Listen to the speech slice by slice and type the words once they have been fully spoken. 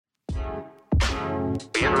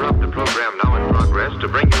We interrupt the program now in progress to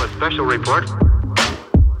bring you a special report.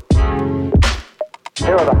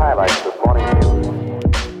 Here are the highlights this morning's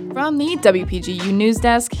news. From the WPGU News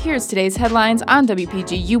Desk, here's today's headlines on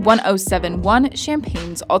WPGU 1071,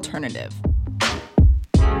 Champaign's Alternative.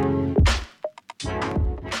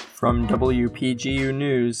 From WPGU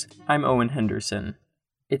News, I'm Owen Henderson.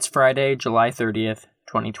 It's Friday, July 30th,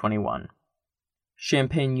 2021.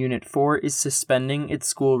 Champaign Unit 4 is suspending its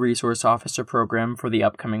School Resource Officer program for the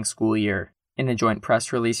upcoming school year. In a joint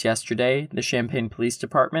press release yesterday, the Champaign Police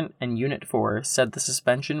Department and Unit 4 said the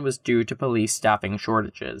suspension was due to police staffing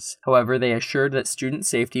shortages. However, they assured that student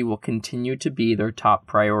safety will continue to be their top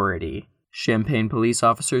priority. Champaign police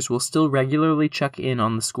officers will still regularly check in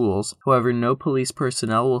on the schools, however, no police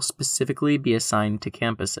personnel will specifically be assigned to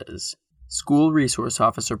campuses. School resource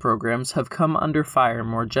officer programs have come under fire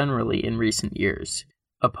more generally in recent years.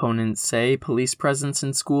 Opponents say police presence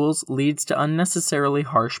in schools leads to unnecessarily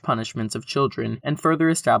harsh punishments of children and further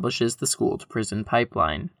establishes the school-to-prison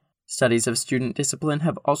pipeline. Studies of student discipline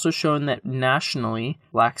have also shown that nationally,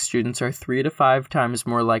 black students are 3 to 5 times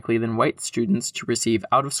more likely than white students to receive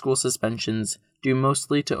out-of-school suspensions due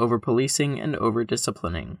mostly to over-policing and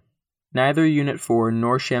over-disciplining. Neither Unit 4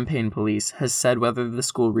 nor Champaign Police has said whether the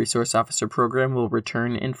School Resource Officer program will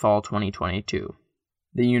return in fall 2022.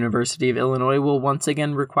 The University of Illinois will once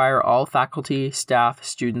again require all faculty, staff,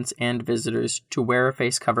 students, and visitors to wear a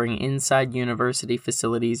face covering inside university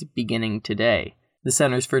facilities beginning today. The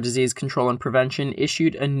Centers for Disease Control and Prevention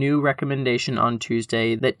issued a new recommendation on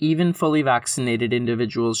Tuesday that even fully vaccinated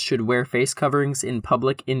individuals should wear face coverings in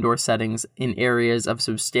public indoor settings in areas of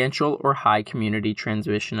substantial or high community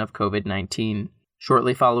transmission of COVID-19.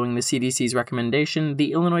 Shortly following the CDC's recommendation,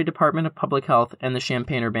 the Illinois Department of Public Health and the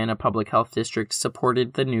Champaign-Urbana Public Health District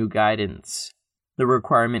supported the new guidance. The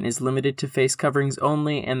requirement is limited to face coverings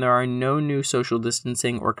only, and there are no new social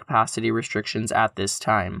distancing or capacity restrictions at this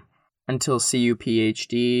time. Until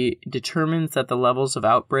CUPHD determines that the levels of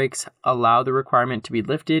outbreaks allow the requirement to be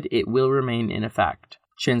lifted, it will remain in effect.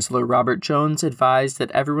 Chancellor Robert Jones advised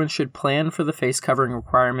that everyone should plan for the face covering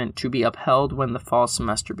requirement to be upheld when the fall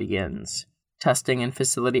semester begins. Testing and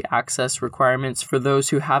facility access requirements for those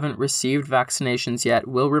who haven't received vaccinations yet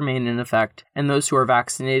will remain in effect, and those who are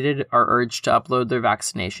vaccinated are urged to upload their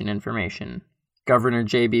vaccination information. Governor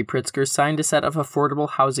J.B. Pritzker signed a set of affordable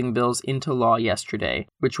housing bills into law yesterday,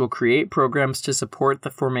 which will create programs to support the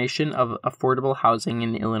formation of affordable housing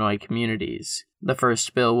in Illinois communities. The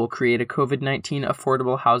first bill will create a COVID-19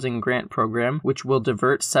 affordable housing grant program, which will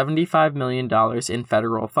divert $75 million in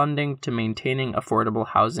federal funding to maintaining affordable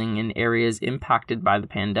housing in areas impacted by the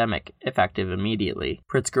pandemic, effective immediately.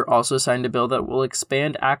 Pritzker also signed a bill that will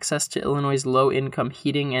expand access to Illinois' low-income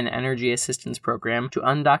heating and energy assistance program to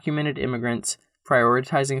undocumented immigrants,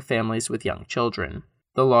 prioritizing families with young children.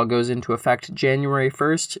 The law goes into effect January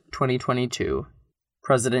 1st, 2022.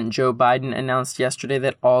 President Joe Biden announced yesterday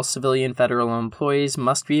that all civilian federal employees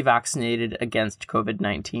must be vaccinated against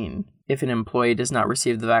COVID-19. If an employee does not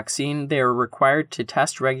receive the vaccine, they are required to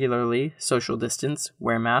test regularly, social distance,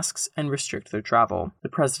 wear masks, and restrict their travel. The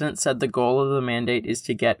president said the goal of the mandate is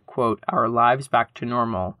to get, quote, our lives back to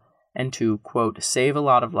normal, and to, quote, save a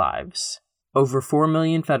lot of lives. Over 4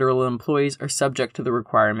 million federal employees are subject to the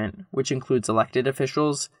requirement, which includes elected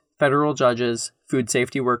officials, federal judges, food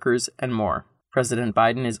safety workers, and more. President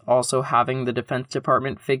Biden is also having the Defense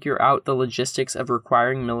Department figure out the logistics of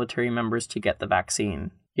requiring military members to get the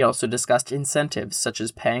vaccine. He also discussed incentives such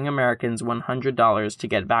as paying Americans $100 to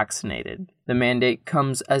get vaccinated. The mandate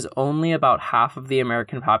comes as only about half of the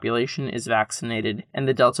American population is vaccinated, and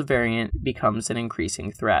the Delta variant becomes an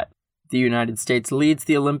increasing threat. The United States leads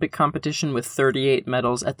the Olympic competition with 38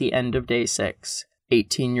 medals at the end of Day 6.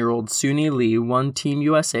 18-year-old Suni Lee won Team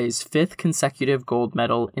USA's 5th consecutive gold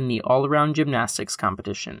medal in the all-around gymnastics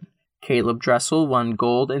competition. Caleb Dressel won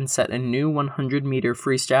gold and set a new 100-meter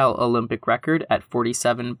freestyle Olympic record at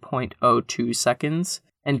 47.02 seconds,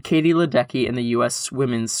 and Katie Ledecky and the U.S.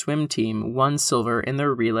 women's swim team won silver in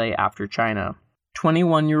their relay after China.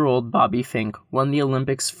 21-year-old Bobby Fink won the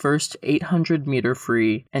Olympics' first 800-meter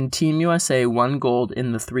free, and Team USA won gold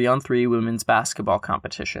in the 3-on-3 women's basketball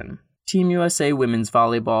competition. Team USA women's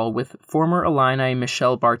volleyball, with former Illini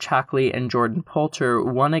Michelle Barchackley and Jordan Poulter,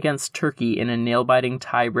 won against Turkey in a nail-biting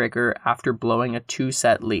tiebreaker after blowing a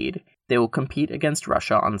 2-set lead. They will compete against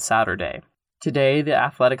Russia on Saturday. Today, the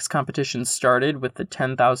athletics competition started with the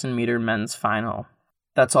 10,000-meter men's final.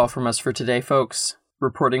 That's all from us for today, folks.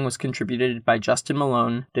 Reporting was contributed by Justin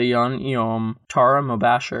Malone, Dayan Eom, Tara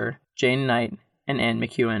Mobasher, Jane Knight, and Ann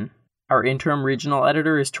McEwen. Our interim regional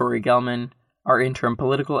editor is Tori Gelman. Our interim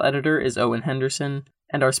political editor is Owen Henderson,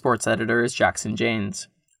 and our sports editor is Jackson Janes.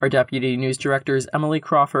 Our deputy news director is Emily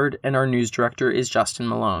Crawford, and our news director is Justin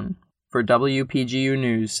Malone. For WPGU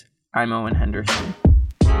News, I'm Owen Henderson.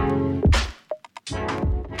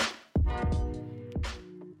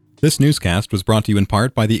 This newscast was brought to you in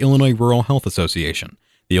part by the Illinois Rural Health Association.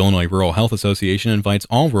 The Illinois Rural Health Association invites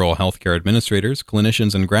all rural healthcare administrators,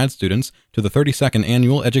 clinicians, and grad students to the 32nd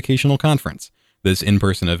Annual Educational Conference. This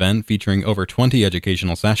in-person event, featuring over 20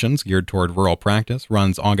 educational sessions geared toward rural practice,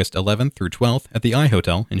 runs August 11th through 12th at the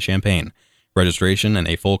iHotel in Champaign. Registration and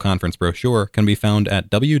a full conference brochure can be found at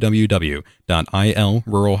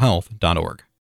www.ilruralhealth.org.